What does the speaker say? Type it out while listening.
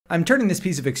I'm turning this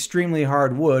piece of extremely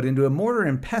hard wood into a mortar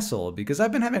and pestle because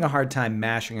I've been having a hard time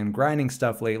mashing and grinding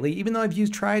stuff lately, even though I've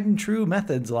used tried and true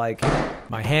methods like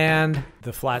my hand,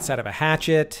 the flat side of a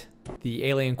hatchet, the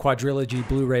Alien Quadrilogy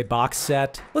Blu-ray box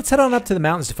set. Let's head on up to the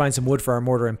mountains to find some wood for our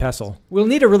mortar and pestle. We'll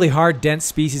need a really hard, dense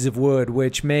species of wood,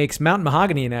 which makes mountain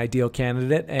mahogany an ideal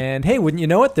candidate, and hey, wouldn't you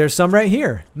know it, there's some right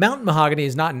here. Mountain mahogany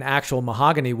is not an actual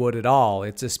mahogany wood at all.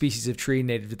 It's a species of tree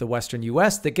native to the western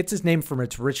US that gets its name from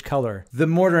its rich color. The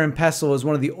mortar and pestle is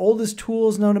one of the oldest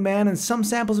tools known to man, and some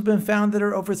samples have been found that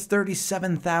are over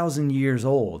 37,000 years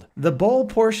old. The bowl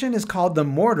portion is called the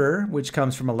mortar, which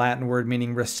comes from a Latin word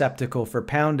meaning receptacle for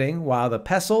pounding, while the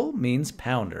pestle means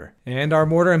pounder. And our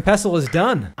mortar and pestle is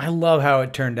done. I love how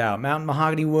it turned out. Mountain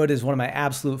mahogany wood is one of my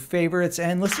absolute favorites,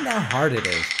 and listen to how hard it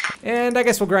is. And I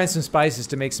guess we'll grind some spices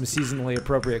to make some seasonally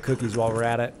appropriate cookies while we're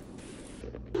at it.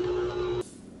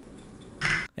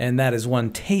 And that is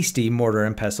one tasty mortar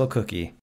and pestle cookie.